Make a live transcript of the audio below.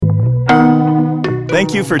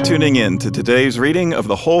Thank you for tuning in to today's reading of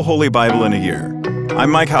the whole Holy Bible in a year. I'm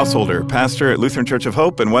Mike Householder, pastor at Lutheran Church of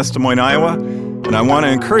Hope in West Des Moines, Iowa, and I want to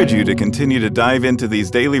encourage you to continue to dive into these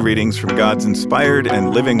daily readings from God's inspired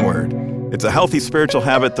and living Word. It's a healthy spiritual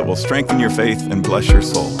habit that will strengthen your faith and bless your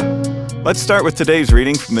soul. Let's start with today's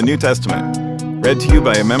reading from the New Testament, read to you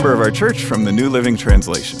by a member of our church from the New Living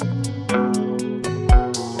Translation.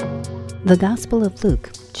 The Gospel of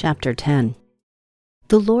Luke, chapter 10.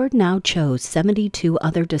 The Lord now chose 72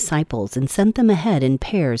 other disciples and sent them ahead in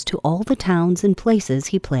pairs to all the towns and places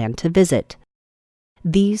he planned to visit.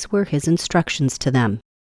 These were his instructions to them.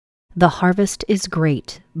 The harvest is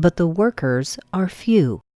great, but the workers are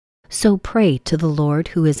few. So pray to the Lord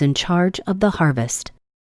who is in charge of the harvest.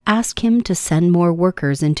 Ask him to send more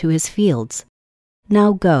workers into his fields.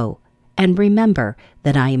 Now go, and remember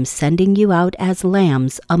that I am sending you out as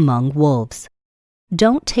lambs among wolves.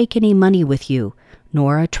 Don't take any money with you,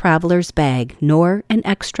 nor a traveler's bag, nor an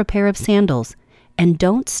extra pair of sandals, and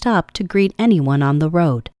don't stop to greet anyone on the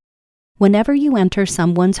road. Whenever you enter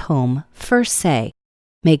someone's home, first say,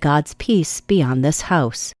 "May God's peace be on this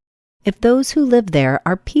house." If those who live there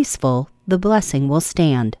are peaceful, the blessing will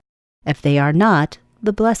stand. If they are not,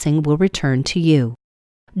 the blessing will return to you.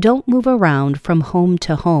 Don't move around from home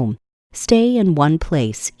to home. Stay in one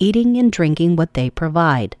place, eating and drinking what they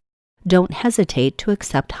provide. Don't hesitate to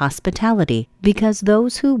accept hospitality, because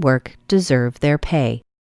those who work deserve their pay.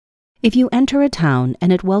 If you enter a town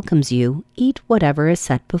and it welcomes you, eat whatever is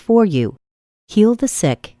set before you. Heal the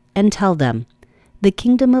sick and tell them, "The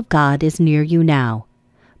kingdom of God is near you now."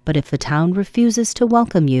 But if the town refuses to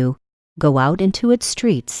welcome you, go out into its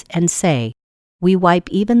streets and say, "We wipe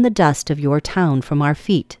even the dust of your town from our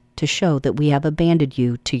feet to show that we have abandoned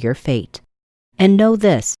you to your fate. And know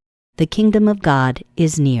this, the kingdom of God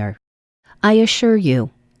is near." I assure you,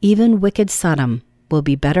 even wicked Sodom will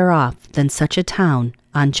be better off than such a town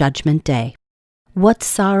on Judgment Day. What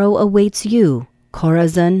sorrow awaits you,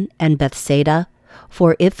 Chorazin and Bethsaida?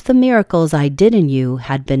 For if the miracles I did in you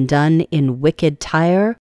had been done in wicked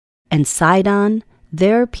Tyre and Sidon,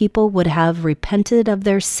 their people would have repented of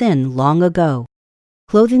their sin long ago,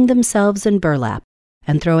 clothing themselves in burlap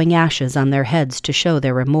and throwing ashes on their heads to show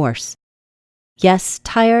their remorse. Yes,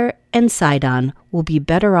 Tyre and Sidon will be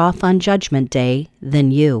better off on Judgment Day than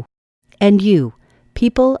you. And you,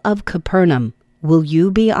 people of Capernaum, will you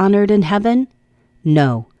be honored in heaven?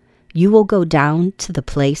 No, you will go down to the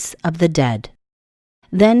place of the dead.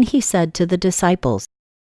 Then he said to the disciples,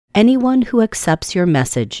 "Anyone who accepts your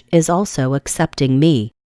message is also accepting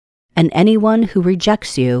me, and anyone who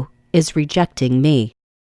rejects you is rejecting me,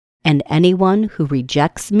 and anyone who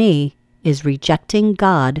rejects me is rejecting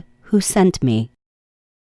God who sent me."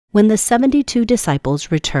 When the 72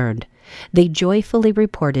 disciples returned, they joyfully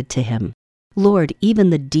reported to him, "Lord, even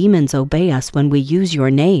the demons obey us when we use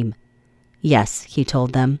your name." "Yes," he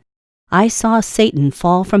told them, "I saw Satan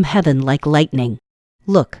fall from heaven like lightning.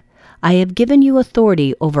 Look, I have given you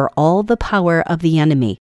authority over all the power of the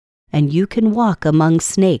enemy, and you can walk among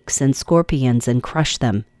snakes and scorpions and crush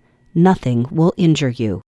them. Nothing will injure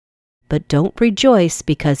you. But don't rejoice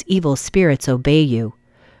because evil spirits obey you.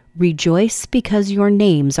 Rejoice because your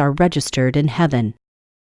names are registered in heaven."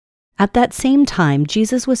 At that same time,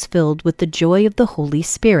 Jesus was filled with the joy of the Holy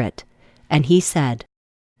Spirit, and he said,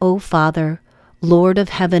 "O Father, Lord of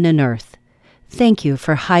heaven and earth, thank you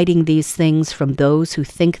for hiding these things from those who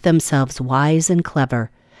think themselves wise and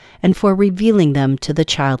clever, and for revealing them to the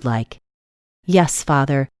childlike. Yes,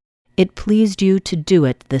 Father, it pleased you to do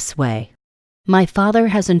it this way. My Father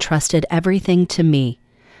has entrusted everything to me.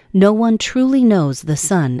 No one truly knows the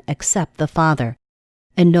Son except the Father,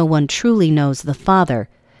 and no one truly knows the Father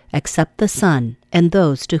except the Son and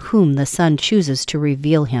those to whom the Son chooses to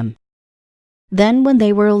reveal him." Then when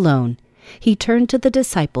they were alone, he turned to the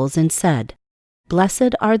disciples and said,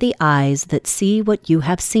 "Blessed are the eyes that see what you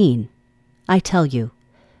have seen. I tell you,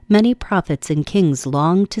 many prophets and kings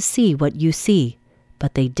longed to see what you see,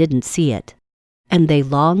 but they didn't see it. And they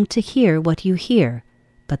longed to hear what you hear,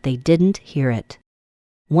 but they didn't hear it."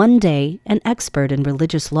 One day, an expert in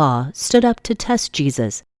religious law stood up to test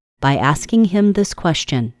Jesus by asking him this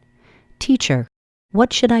question, "Teacher,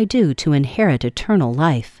 what should I do to inherit eternal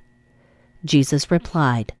life?" Jesus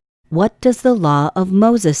replied, "What does the law of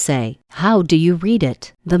Moses say? How do you read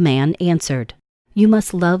it?" The man answered, "You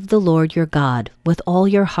must love the Lord your God with all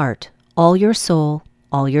your heart, all your soul,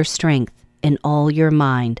 all your strength, and all your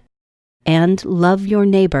mind, and love your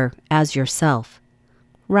neighbor as yourself."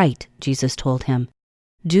 "Right," Jesus told him.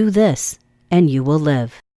 "Do this, and you will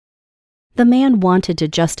live." The man wanted to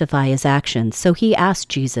justify his actions, so he asked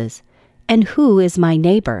Jesus, "And who is my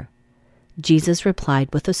neighbor?" Jesus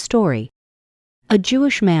replied with a story. A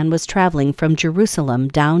Jewish man was traveling from Jerusalem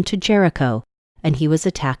down to Jericho, and he was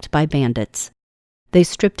attacked by bandits. They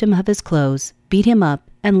stripped him of his clothes, beat him up,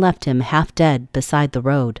 and left him half dead beside the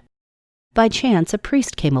road. By chance a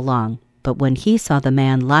priest came along, but when he saw the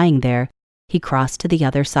man lying there, he crossed to the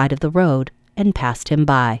other side of the road and passed him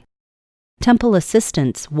by. Temple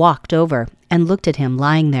assistants walked over and looked at him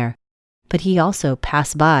lying there, but he also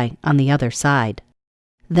passed by on the other side.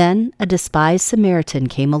 Then a despised Samaritan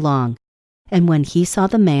came along, and when he saw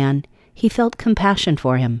the man, he felt compassion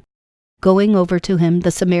for him. Going over to him,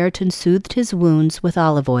 the Samaritan soothed his wounds with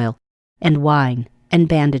olive oil and wine and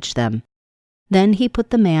bandaged them. Then he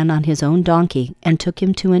put the man on his own donkey and took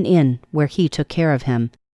him to an inn where he took care of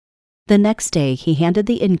him. The next day he handed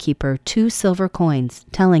the innkeeper 2 silver coins,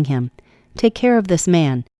 telling him, "Take care of this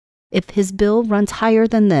man. If his bill runs higher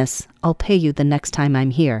than this, I'll pay you the next time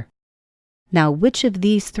I'm here." Now which of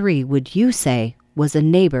these 3 would you say was a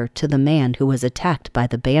neighbor to the man who was attacked by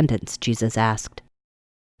the bandits? Jesus asked.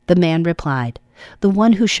 The man replied, "The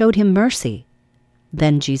one who showed him mercy."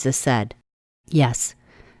 Then Jesus said, "Yes,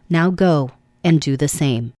 now go and do the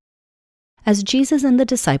same." As Jesus and the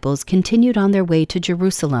disciples continued on their way to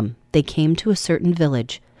Jerusalem, they came to a certain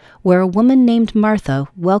village, where a woman named Martha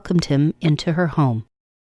welcomed him into her home.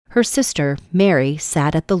 Her sister, Mary,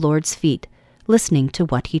 sat at the Lord's feet, listening to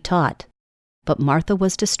what he taught. But Martha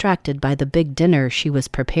was distracted by the big dinner she was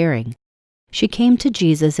preparing. She came to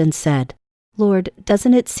Jesus and said, "Lord,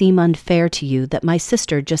 doesn't it seem unfair to you that my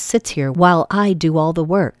sister just sits here while I do all the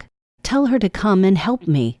work? Tell her to come and help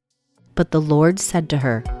me." But the Lord said to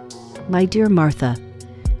her, "My dear Martha,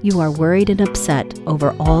 you are worried and upset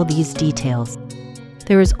over all these details.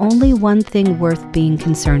 There is only one thing worth being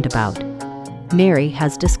concerned about. Mary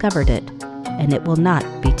has discovered it, and it will not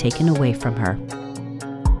be taken away from her."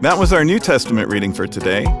 That was our New Testament reading for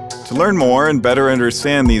today. To learn more and better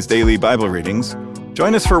understand these daily Bible readings,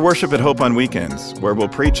 join us for Worship at Hope on weekends, where we'll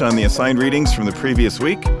preach on the assigned readings from the previous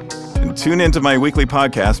week, and tune into my weekly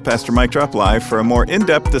podcast, Pastor Mike Drop Live, for a more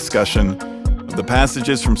in-depth discussion of the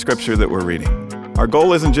passages from Scripture that we're reading. Our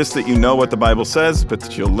goal isn't just that you know what the Bible says, but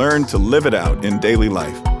that you'll learn to live it out in daily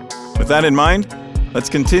life. With that in mind, let's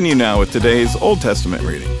continue now with today's Old Testament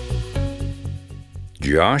reading.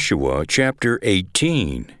 Joshua chapter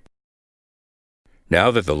 18. Now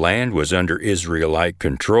that the land was under Israelite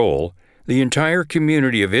control, the entire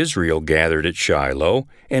community of Israel gathered at Shiloh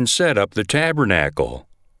and set up the tabernacle.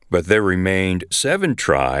 But there remained 7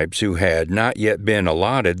 tribes who had not yet been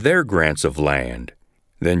allotted their grants of land.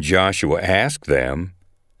 Then Joshua asked them,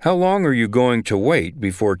 "How long are you going to wait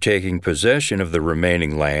before taking possession of the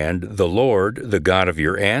remaining land the Lord, the God of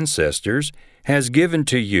your ancestors, has given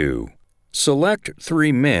to you? Select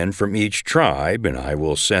 3 men from each tribe, and I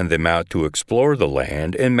will send them out to explore the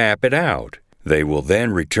land and map it out. They will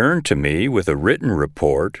then return to me with a written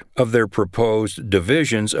report of their proposed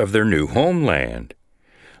divisions of their new homeland.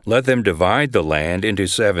 Let them divide the land into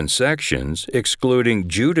 7 sections, excluding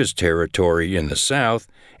Judah's territory in the south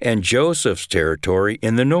and Joseph's territory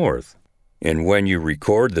in the north. And when you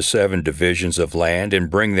record the 7 divisions of land and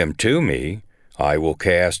bring them to me, I will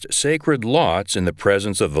cast sacred lots in the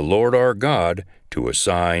presence of the Lord our God to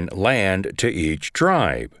assign land to each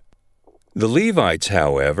tribe. The Levites,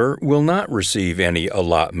 however, will not receive any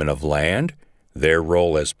allotment of land. Their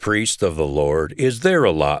role as priests of the Lord is their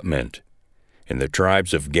allotment. And the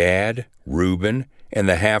tribes of Gad, Reuben, and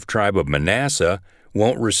the half-tribe of Manasseh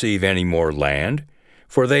won't receive any more land,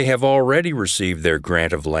 for they have already received their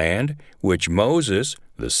grant of land, which Moses,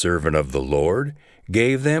 the servant of the Lord,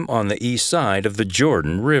 gave them on the east side of the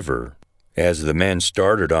Jordan River. As the men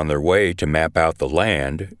started on their way to map out the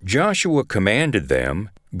land, Joshua commanded them,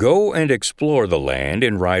 "Go and explore the land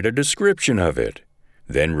and write a description of it.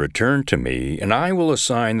 Then return to me, and I will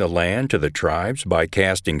assign the land to the tribes by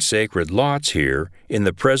casting sacred lots here in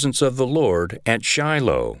the presence of the Lord at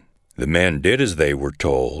Shiloh." The men did as they were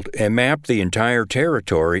told and mapped the entire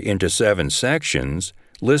territory into 7 sections,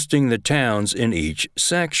 listing the towns in each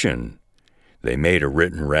section. They made a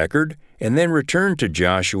written record and then returned to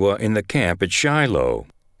Joshua in the camp at Shiloh.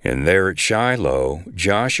 And there at Shiloh,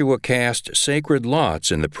 Joshua cast sacred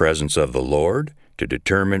lots in the presence of the Lord to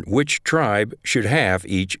determine which tribe should have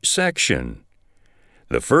each section.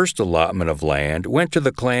 The first allotment of land went to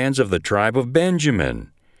the clans of the tribe of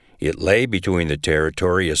Benjamin. It lay between the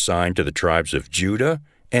territory assigned to the tribes of Judah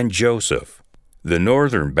and Joseph. The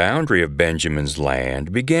northern boundary of Benjamin's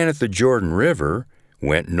land began at the Jordan River,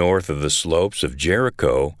 went north of the slopes of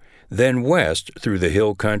Jericho, then west through the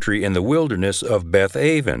hill country in the wilderness of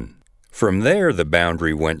Beth-aven. From there the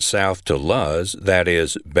boundary went south to Luz, that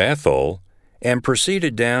is, Bethel, and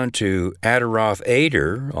proceeded down to Ataroth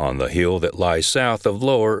Ader on the hill that lies south of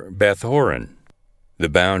Lower Beth-horon. The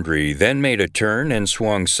boundary then made a turn and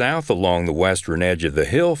swung south along the western edge of the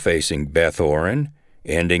hill facing Beth-horon,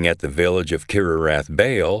 ending at the village of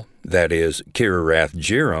Kirarath-baal, that is,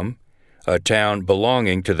 Kiriath-jearim, a town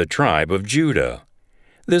belonging to the tribe of Judah.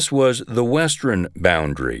 This was the western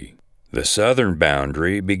boundary. The southern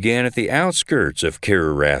boundary began at the outskirts of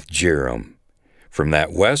Kiriath-jearim. From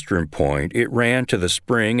that western point it ran to the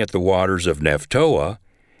spring at the waters of Nephtoah,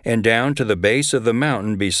 and down to the base of the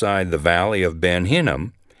mountain beside the valley of Ben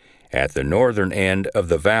Hinnom, at the northern end of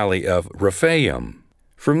the valley of Rephaim.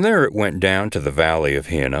 From there it went down to the valley of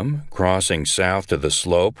Hinnom, crossing south to the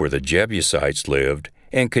slope where the Jebusites lived,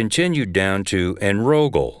 and continued down to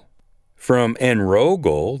En-rogel. From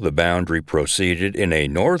En-rogel, the boundary proceeded in a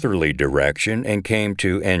northerly direction and came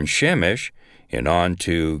to En-shemesh and on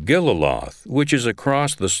to Gilaloth, which is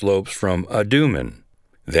across the slopes from Adummim.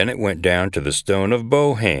 Then it went down to the stone of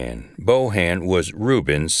Bohan. Bohan was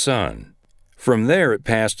Reuben's son. From there it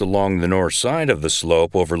passed along the north side of the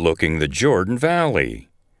slope overlooking the Jordan Valley.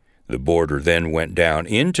 The border then went down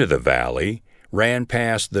into the valley, ran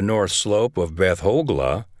past the north slope of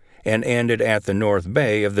Beth-hoglah, and ended at the north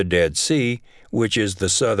bay of the Dead Sea, which is the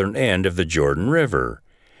southern end of the Jordan River.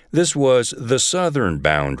 This was the southern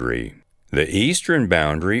boundary. The eastern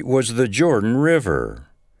boundary was the Jordan River.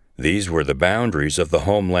 These were the boundaries of the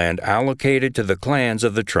homeland allocated to the clans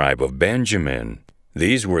of the tribe of Benjamin.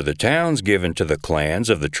 These were the towns given to the clans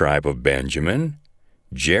of the tribe of Benjamin: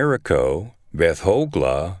 Jericho,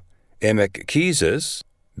 Beth-hoglah, Emek-keziz,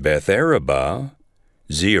 Beth-arabah,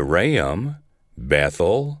 Zearaim,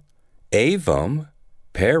 Bethel, Avim,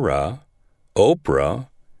 Perah, Oprah,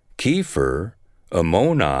 Kepher,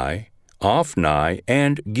 Ammoni, Ophni,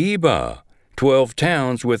 and Geba, 12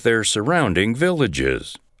 towns with their surrounding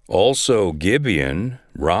villages. Also Gibeon,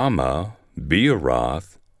 Ramah,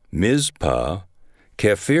 Beeroth, Mizpah,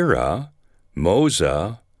 Kephirah,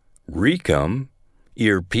 Moza, Rechem,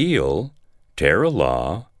 Irpeel,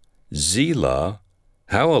 Teralah, Zelah,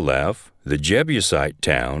 Haleph, the Jebusite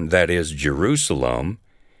town, that is Jerusalem,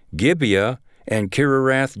 Gibeah, and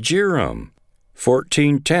Kiriath-jearim,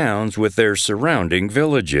 14 towns with their surrounding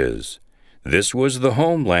villages. This was the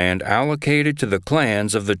homeland allocated to the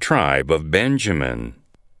clans of the tribe of Benjamin.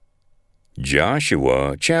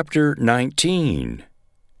 Joshua chapter 19.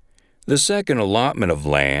 The second allotment of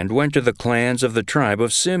land went to the clans of the tribe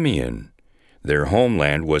of Simeon. Their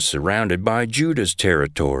homeland was surrounded by Judah's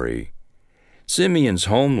territory. Simeon's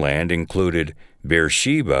homeland included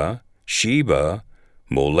Beersheba, Sheba,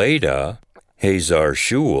 Moladah,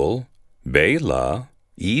 Hazar-shual, Bela,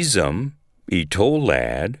 Ezem,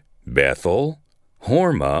 Etolad, Bethel,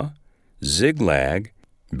 Hormah, Ziklag,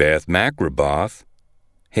 Beth-macraboth,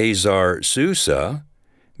 Hazar-susa,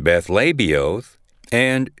 Beth-labioth,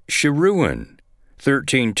 and Sharuan,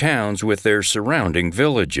 13 towns with their surrounding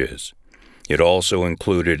villages. It also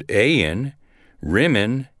included Ain,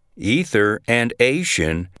 Rimmon, Ether, and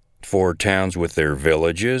Ashan, 4 towns with their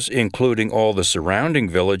villages, including all the surrounding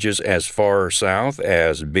villages as far south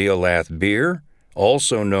as Bealath-beer,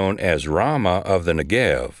 also known as Ramah of the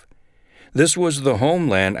Negev. This was the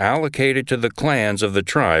homeland allocated to the clans of the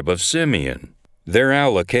tribe of Simeon. Their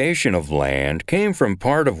allocation of land came from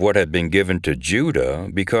part of what had been given to Judah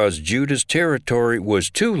because Judah's territory was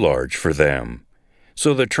too large for them.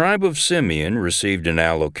 So the tribe of Simeon received an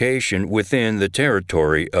allocation within the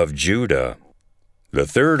territory of Judah. The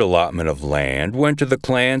third allotment of land went to the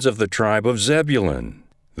clans of the tribe of Zebulun.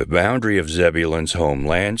 The boundary of Zebulun's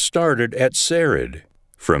homeland started at Sarid.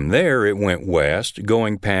 From there it went west,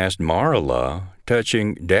 going past Maralah,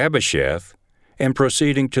 touching Dabbesheth, and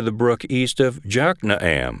proceeding to the brook east of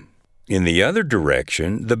Jokneam. In the other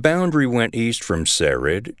direction, the boundary went east from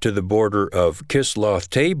Sarid to the border of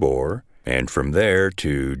Kisloth-Tabor, and from there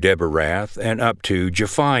to Deberath and up to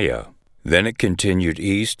Japhiah. Then it continued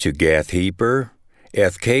east to Gath-heper,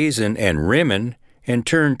 Ethkazin, and Rimmon, and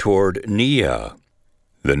turned toward Neah.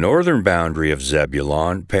 The northern boundary of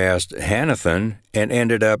Zebulun passed Hanathon and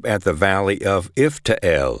ended up at the valley of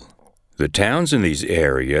Ifta-el. The towns in these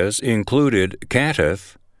areas included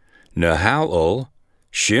Kattath, Nahalal,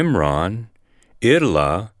 Shimron,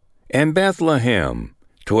 Idlah, and Bethlehem,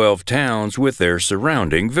 12 towns with their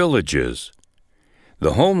surrounding villages.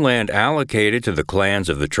 The homeland allocated to the clans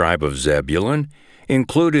of the tribe of Zebulun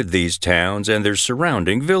included these towns and their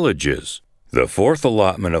surrounding villages. The fourth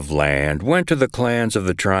allotment of land went to the clans of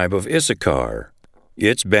the tribe of Issachar.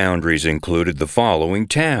 Its boundaries included the following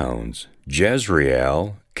towns: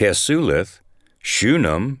 Jezreel, Kesulith,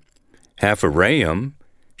 Shunem, Hapharaim,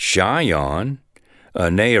 Shion,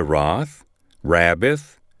 Nearoth,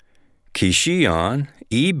 Rabbith, Kishion,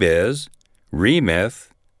 Ebez, Remeth,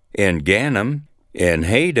 En-Ganim,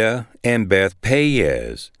 En-Hada, and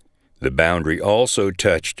Beth-Payez. The boundary also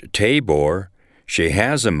touched Tabor,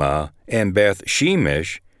 Shehazimah, and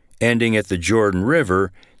Beth-Shemesh, ending at the Jordan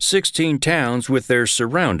River, 16 towns with their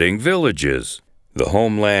surrounding villages. The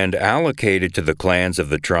homeland allocated to the clans of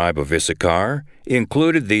the tribe of Issachar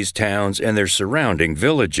included these towns and their surrounding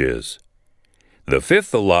villages. The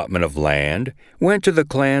fifth allotment of land went to the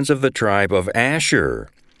clans of the tribe of Asher.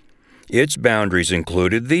 Its boundaries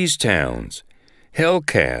included these towns: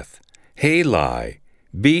 Helkath, Halai,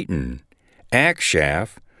 Beaton,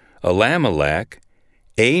 Akshaph, Elamelech,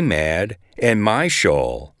 Amad, and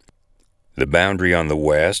Mishal. The boundary on the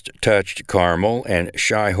west touched Carmel and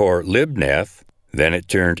Shihor-Libneth. Then it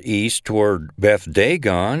turned east toward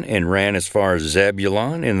Beth-Dagon and ran as far as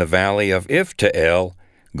Zebulun in the valley of Ifta-el,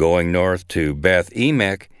 going north to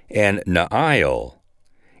Beth-Emek and Naail.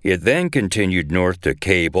 It then continued north to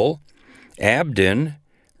Cabel, Abdon,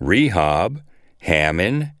 Rehob,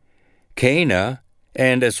 Hammon, Cana,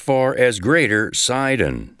 and as far as Greater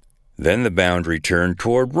Sidon. Then the boundary turned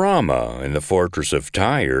toward Ramah and the fortress of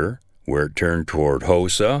Tyre, where it turned toward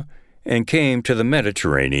Hosa and came to the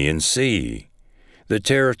Mediterranean Sea. The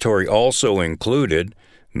territory also included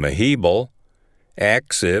Mahebel,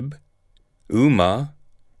 Aksib, Umah,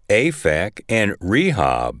 Aphek, and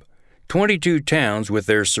Rehob, 22 towns with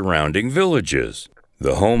their surrounding villages.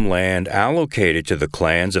 The homeland allocated to the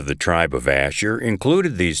clans of the tribe of Asher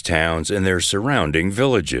included these towns and their surrounding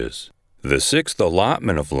villages. The sixth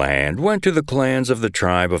allotment of land went to the clans of the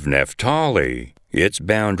tribe of Naphtali. Its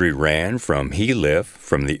boundary ran from Heliph,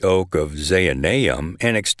 from the oak of Zaanaim,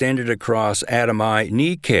 and extended across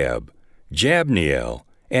Adami-Nekeb, Jabneel,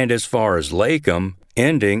 and as far as Lakum,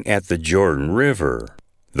 ending at the Jordan River.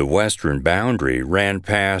 The western boundary ran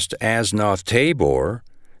past Aznoth-Tabor,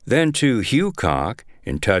 then to Hukok,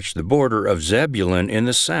 and touched the border of Zebulun in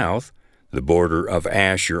the south, the border of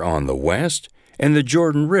Asher on the west, and the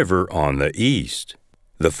Jordan River on the east.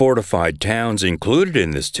 The fortified towns included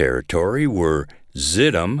in this territory were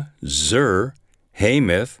Ziddim, Zur,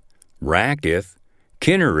 Hamath, Rakith,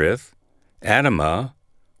 Kinnereth, Adamah,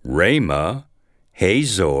 Ramah,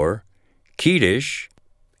 Hazor, Kedesh,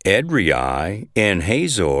 Edrei,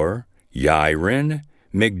 En-Hazor, Yirin,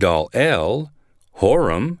 Migdal-El,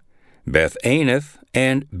 Horem, Beth-Anath,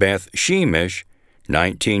 and Beth-Shemesh,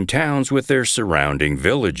 19 towns with their surrounding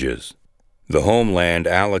villages. The homeland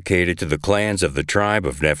allocated to the clans of the tribe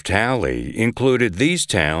of Naphtali included these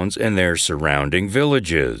towns and their surrounding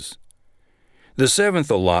villages. The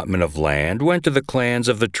seventh allotment of land went to the clans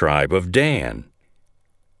of the tribe of Dan.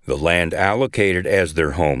 The land allocated as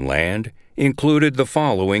their homeland included the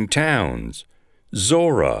following towns: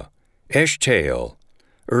 Zorah, Eshtaol,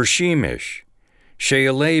 Shemesh,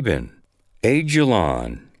 Shealabin,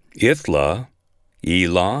 Ajalon, Ithla,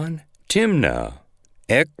 Elon, Timnah,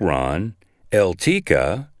 Ekron,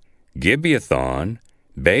 Eltekeh, Gibeathon,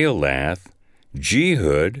 Baalath,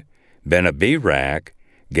 Jehud, Benabirak,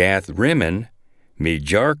 Gath-Rimmon,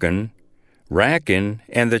 Mejarkon, Rakin,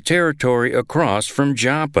 and the territory across from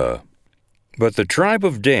Joppa. But the tribe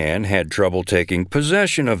of Dan had trouble taking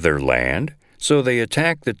possession of their land, so they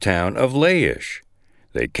attacked the town of Laish.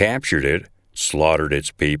 They captured it, slaughtered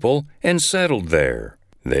its people, and settled there.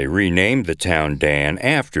 They renamed the town Dan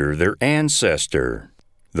after their ancestor.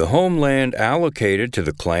 The homeland allocated to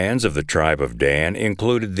the clans of the tribe of Dan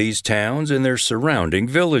included these towns and their surrounding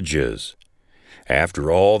villages. After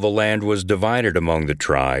all the land was divided among the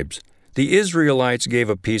tribes, the Israelites gave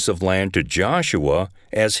a piece of land to Joshua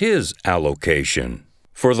as his allocation.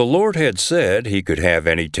 For the Lord had said he could have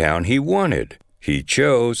any town he wanted. He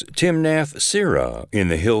chose Timnath-Serah in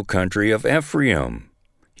the hill country of Ephraim.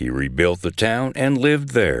 He rebuilt the town and lived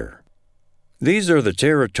there. These are the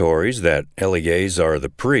territories that Eleazar the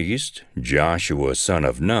priest, Joshua son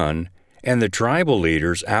of Nun, and the tribal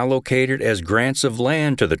leaders allocated as grants of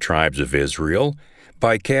land to the tribes of Israel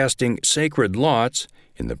by casting sacred lots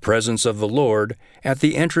in the presence of the Lord at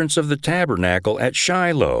the entrance of the tabernacle at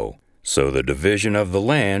Shiloh. So the division of the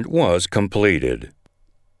land was completed.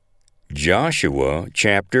 Joshua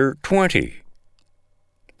chapter 20.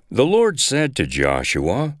 The Lord said to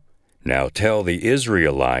Joshua, "Now tell the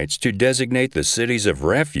Israelites to designate the cities of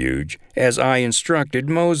refuge as I instructed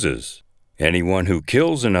Moses. Anyone who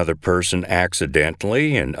kills another person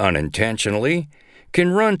accidentally and unintentionally can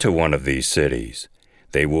run to one of these cities.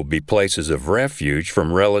 They will be places of refuge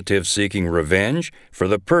from relatives seeking revenge for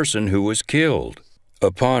the person who was killed.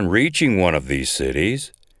 Upon reaching one of these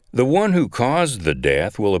cities, the one who caused the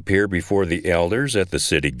death will appear before the elders at the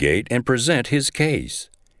city gate and present his case.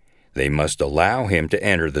 They must allow him to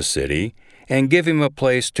enter the city and give him a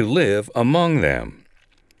place to live among them.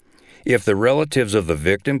 If the relatives of the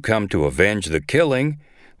victim come to avenge the killing,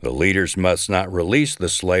 the leaders must not release the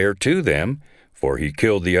slayer to them, for he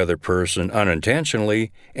killed the other person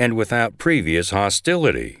unintentionally and without previous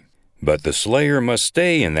hostility. But the slayer must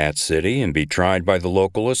stay in that city and be tried by the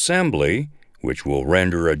local assembly, which will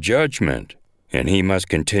render a judgment, and he must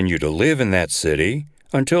continue to live in that city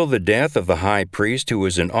until the death of the high priest who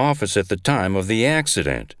was in office at the time of the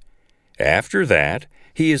accident. After that,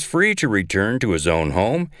 he is free to return to his own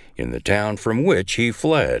home in the town from which he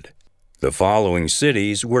fled. The following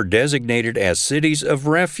cities were designated as cities of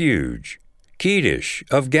refuge: Kedesh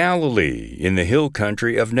of Galilee in the hill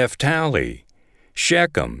country of Naphtali,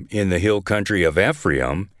 Shechem in the hill country of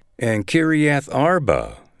Ephraim, and Kiriath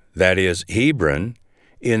Arba, that is, Hebron,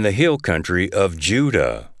 in the hill country of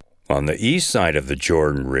Judah. On the east side of the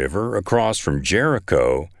Jordan River, across from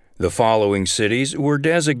Jericho, the following cities were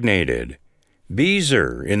designated: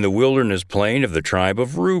 Bezer in the wilderness plain of the tribe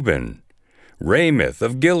of Reuben, Ramoth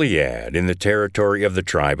of Gilead in the territory of the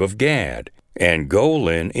tribe of Gad, and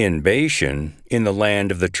Golan in Bashan in the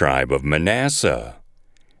land of the tribe of Manasseh.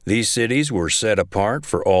 These cities were set apart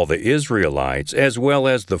for all the Israelites as well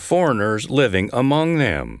as the foreigners living among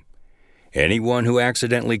them. Anyone who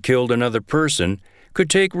accidentally killed another person could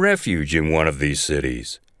take refuge in one of these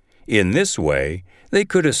cities. In this way, they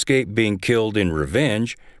could escape being killed in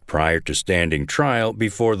revenge prior to standing trial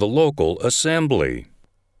before the local assembly.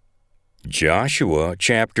 Joshua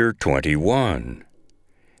chapter 21.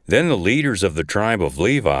 Then the leaders of the tribe of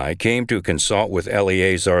Levi came to consult with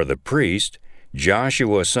Eleazar the priest,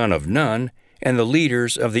 Joshua son of Nun, and the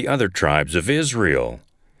leaders of the other tribes of Israel.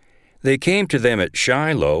 They came to them at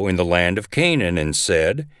Shiloh in the land of Canaan and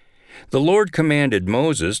said, "The Lord commanded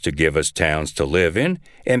Moses to give us towns to live in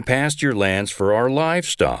and pasture lands for our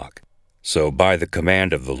livestock." So by the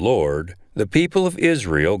command of the Lord, the people of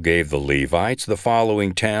Israel gave the Levites the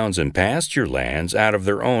following towns and pasture lands out of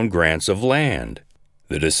their own grants of land.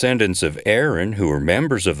 The descendants of Aaron, who were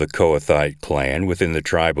members of the Kohathite clan within the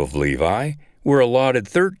tribe of Levi, were allotted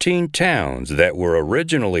 13 towns that were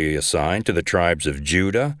originally assigned to the tribes of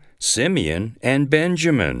Judah, Simeon, and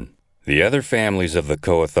Benjamin. The other families of the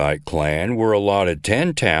Kohathite clan were allotted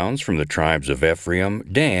 10 towns from the tribes of Ephraim,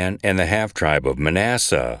 Dan, and the half-tribe of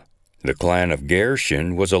Manasseh. The clan of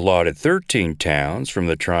Gershon was allotted 13 towns from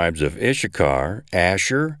the tribes of Issachar,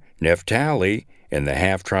 Asher, Naphtali, and the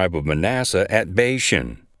half-tribe of Manasseh at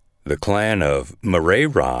Bashan. The clan of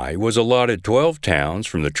Merari was allotted 12 towns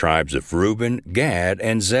from the tribes of Reuben, Gad,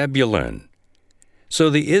 and Zebulun. So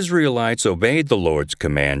the Israelites obeyed the Lord's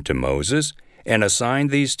command to Moses and assigned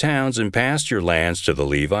these towns and pasture lands to the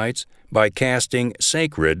Levites by casting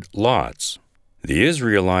sacred lots. The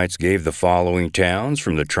Israelites gave the following towns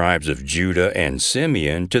from the tribes of Judah and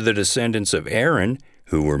Simeon to the descendants of Aaron,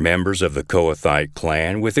 who were members of the Kohathite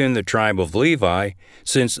clan within the tribe of Levi,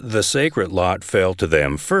 since the sacred lot fell to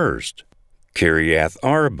them first: Kiriath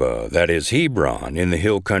Arba, that is Hebron, in the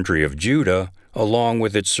hill country of Judah, along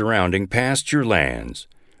with its surrounding pasture lands.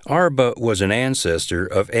 Arba was an ancestor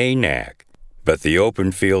of Anak. But the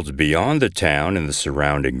open fields beyond the town and the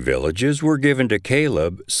surrounding villages were given to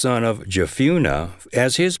Caleb, son of Jephunneh,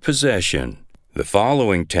 as his possession. The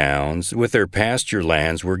following towns with their pasture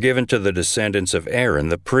lands were given to the descendants of Aaron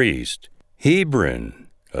the priest: Hebron,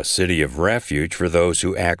 a city of refuge for those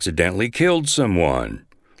who accidentally killed someone;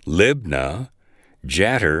 Libnah,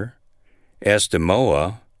 Jattir,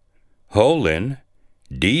 Estemoa, Holon,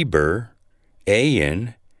 Deber,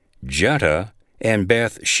 Ain, Juttah, and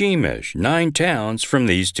Beth Shemesh, 9 towns from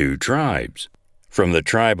these 2 tribes. From the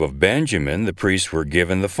tribe of Benjamin, the priests were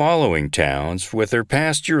given the following towns with their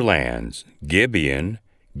pasture lands: Gibeon,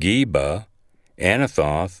 Geba,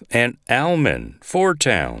 Anathoth, and Almon, 4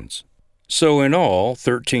 towns. So in all,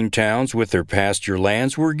 13 towns with their pasture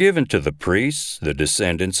lands were given to the priests, the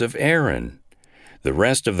descendants of Aaron. The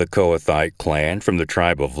rest of the Kohathite clan from the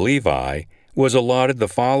tribe of Levi was allotted the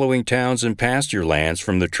following towns and pasture lands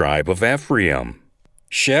from the tribe of Ephraim: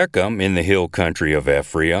 Shechem in the hill country of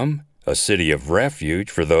Ephraim, a city of refuge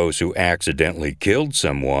for those who accidentally killed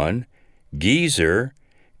someone; Gezer,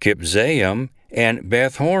 Kipzaim, and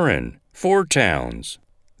Beth-horon, 4 towns.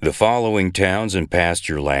 The following towns and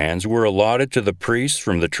pasture lands were allotted to the priests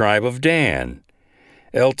from the tribe of Dan: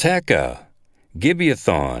 Eltekeh,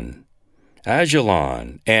 Gibeathon,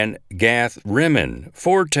 Ajalon, and Gath-rimmon,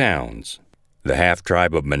 4 towns. The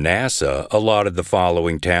half-tribe of Manasseh allotted the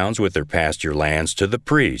following towns with their pasture lands to the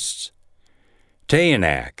priests: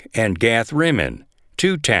 Taanach and Gath-rimmon,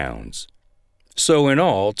 2 towns. So in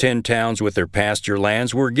all, 10 towns with their pasture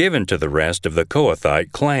lands were given to the rest of the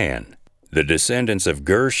Kohathite clan. The descendants of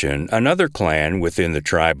Gershon, another clan within the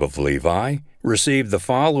tribe of Levi, received the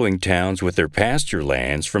following towns with their pasture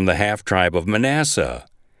lands from the half-tribe of Manasseh: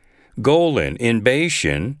 Golan in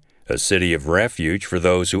Bashan, a city of refuge for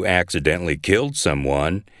those who accidentally killed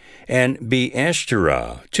someone, and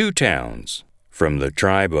Beeshterah, 2 towns. From the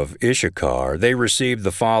tribe of Issachar, they received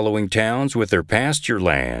the following towns with their pasture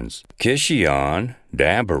lands: Kishion,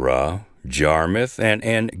 Dabarah, Jarmuth, and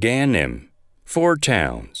En-Ganim, 4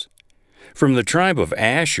 towns. From the tribe of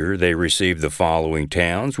Asher, they received the following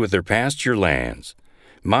towns with their pasture lands: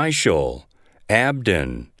 Mishal,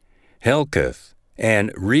 Abdon, Helkath,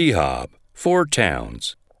 and Rehob, 4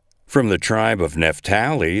 towns. From the tribe of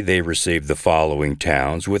Naphtali, they received the following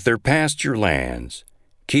towns with their pasture lands: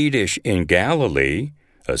 Kedesh in Galilee,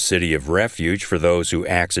 a city of refuge for those who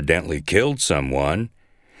accidentally killed someone,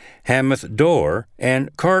 Hamath-dor,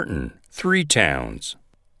 and Carton, 3 towns.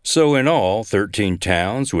 So in all, 13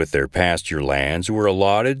 towns with their pasture lands were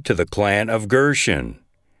allotted to the clan of Gershon.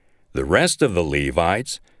 The rest of the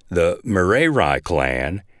Levites, the Merari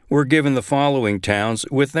clan, were given the following towns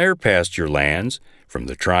with their pasture lands from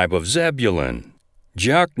the tribe of Zebulun: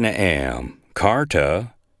 Jokneam,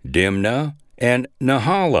 Karta, Dimnah, and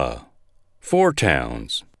Nahala, 4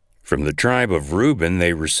 towns. From the tribe of Reuben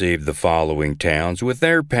they received the following towns with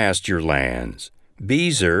their pasture lands: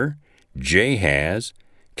 Bezer, Jahaz,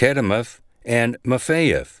 Kedemoth, and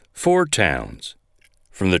Mephaath, 4 towns.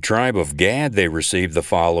 From the tribe of Gad they received the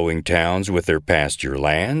following towns with their pasture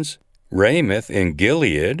lands: Ramoth in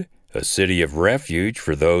Gilead, a city of refuge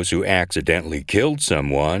for those who accidentally killed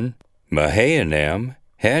someone, Mahanaim,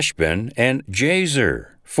 Heshbon, and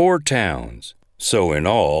Jazer, 4 towns. So in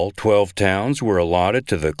all, 12 towns were allotted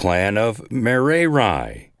to the clan of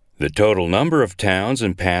Merari. The total number of towns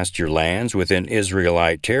and pasture lands within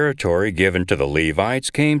Israelite territory given to the Levites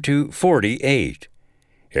came to 48.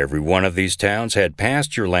 Every one of these towns had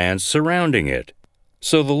pasture lands surrounding it.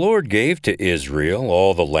 So the Lord gave to Israel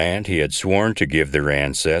all the land He had sworn to give their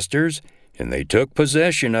ancestors, and they took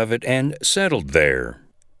possession of it and settled there.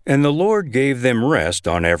 And the Lord gave them rest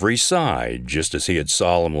on every side, just as He had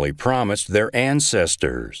solemnly promised their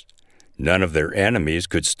ancestors. None of their enemies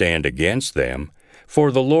could stand against them,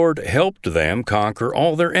 for the Lord helped them conquer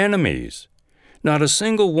all their enemies. Not a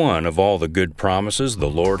single one of all the good promises the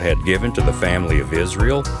Lord had given to the family of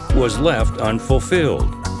Israel was left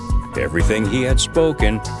unfulfilled. Everything He had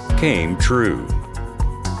spoken came true.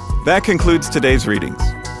 That concludes today's readings.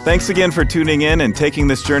 Thanks again for tuning in and taking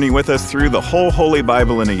this journey with us through the whole Holy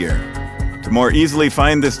Bible in a year. To more easily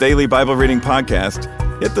find this daily Bible reading podcast,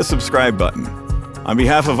 hit the subscribe button. On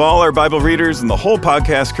behalf of all our Bible readers and the whole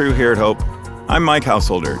podcast crew here at Hope, I'm Mike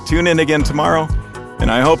Householder. Tune in again tomorrow, and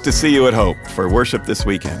I hope to see you at Hope for worship this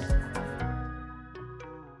weekend.